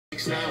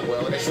6'9",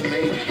 well, that's a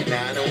maybe.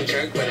 Now I don't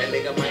jerk, but a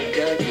nigga might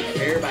Dougie.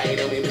 Everybody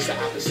know me, Mr.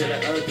 Opposite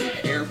of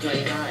ugly.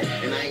 Airplane high,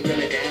 and I ain't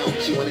gonna down.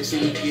 She wanna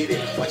see me get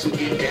it, watch me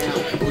get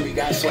down. Booty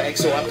got swag,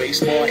 so I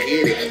baseball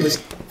hit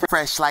it.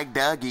 Fresh like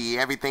Dougie,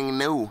 everything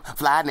new.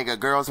 Fly nigga,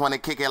 girls wanna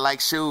kick it like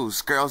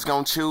shoes. Girls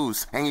gon'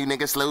 choose, and you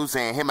niggas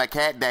losing. Hit my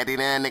cat daddy,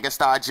 then nigga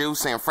start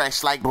juicing.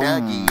 Fresh like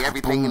Dougie,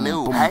 everything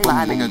new.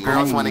 Fly nigga,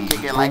 girls wanna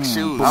kick it like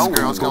shoes.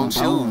 Girls gon'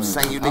 choose,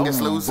 and you niggas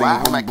losing.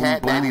 Hit my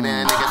cat daddy,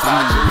 then nigga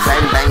start juicing.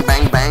 Bang, bang,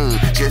 bang,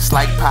 bang, just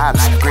like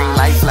pops. Green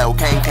light flow,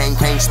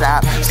 can't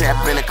stop. Step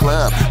in the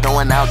club,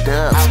 throwing out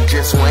dubs.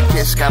 Just one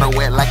kiss, got her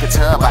wet like a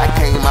tub. I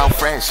came out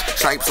fresh,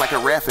 stripes like a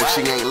ref. If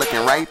she ain't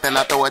looking right, then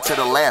I throw it to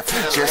the left.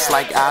 Just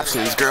like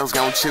options, girls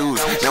gon' choose.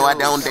 No, I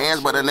don't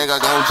dance, but a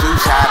nigga gon'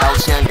 juice. Shout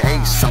out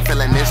young ace, I'm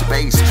feeling this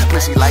bass.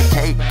 Pussy like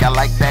cake, I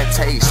like that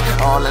taste.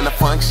 All in the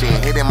function,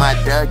 hitting my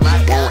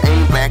Dougie. Won't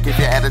aim back if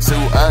your attitude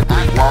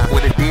ugly. Walk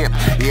with a dip,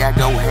 yeah, I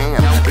go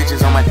ham.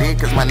 Bitches on my dick,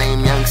 cause my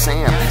name Young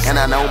Sam. And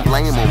I don't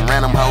blame them,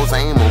 random hoes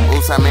aim them.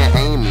 Oops, I meant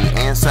Amy,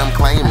 and some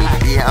claim me.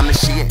 Yeah, I'm the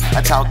shit,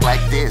 I talk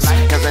like this.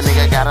 Cause a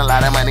nigga got a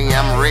lot of money,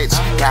 I'm rich.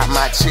 Got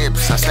my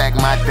chips, I stack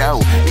my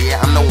dough.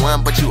 Yeah, I'm the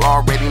one, but you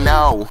already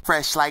know.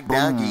 Fresh like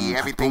Dougie,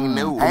 everything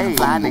new. Hey,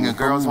 fly nigga,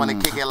 girls wanna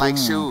kick it like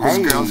shoes.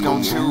 Girls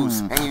gon'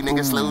 choose, and you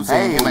niggas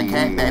losing. Hit my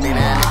cat daddy,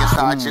 then niggas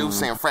start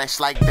juicing. Fresh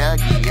like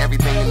Dougie,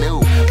 everything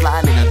new.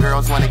 Fly nigga,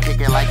 girls wanna kick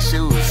it like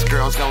shoes.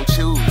 Girls gon'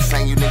 choose,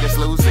 and you niggas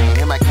losing.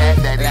 Hit my cat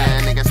daddy,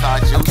 then niggas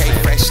start juicing. Okay,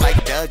 fresh like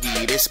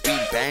Dougie, this beat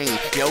bang.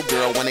 Yo,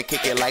 girl wanna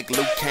kick it like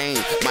Luke Kane.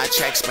 My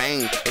tracks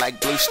bang like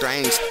blue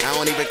strings. I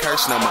don't even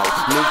curse no more.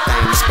 New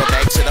things, but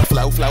back to the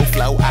flow.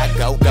 I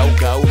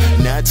go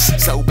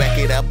nuts. So back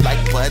it up like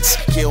butts.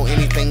 Kill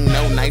anything,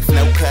 no knife,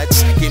 no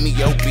cuts. Give me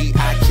your beat,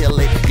 I kill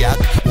it. Yuck,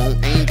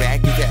 won't aim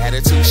back if your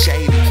attitude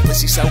shady.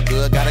 Pussy so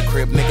good, got a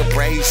crib, nigga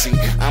brazy.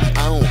 I'm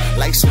on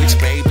like switch,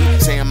 baby.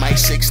 Saying Mike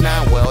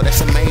 6'9", well,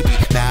 that's a maybe.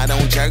 Now I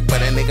don't jerk,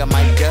 but a nigga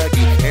might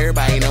Dougie.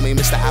 Everybody know me,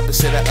 Mr.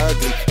 Opposite of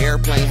ugly.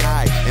 Airplane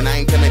high, and I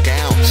ain't coming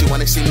down. She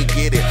wanna see me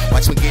get it,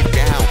 watch me get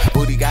down.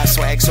 Booty got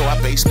swag, so I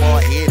baseball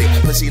hit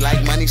it. Pussy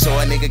like money, so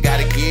a nigga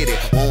gotta get it.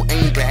 Won't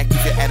aim back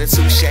if your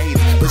attitude shady.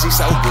 Pussy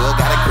so good,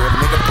 got a grip,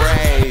 nigga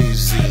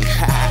brazy.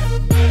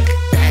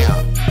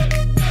 Damn.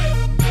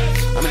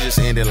 I'ma just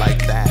end it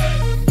like that.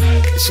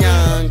 It's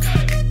Young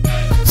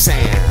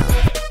Sam.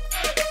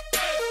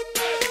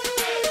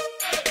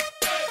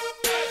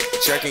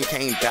 Jerking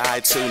can't die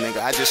too,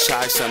 nigga. I just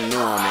tried something new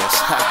on this.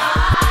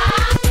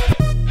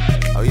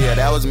 Oh yeah,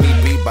 that was me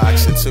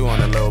beatboxing too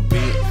on a little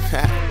beat.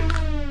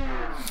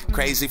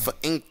 Crazy for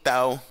ink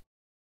though.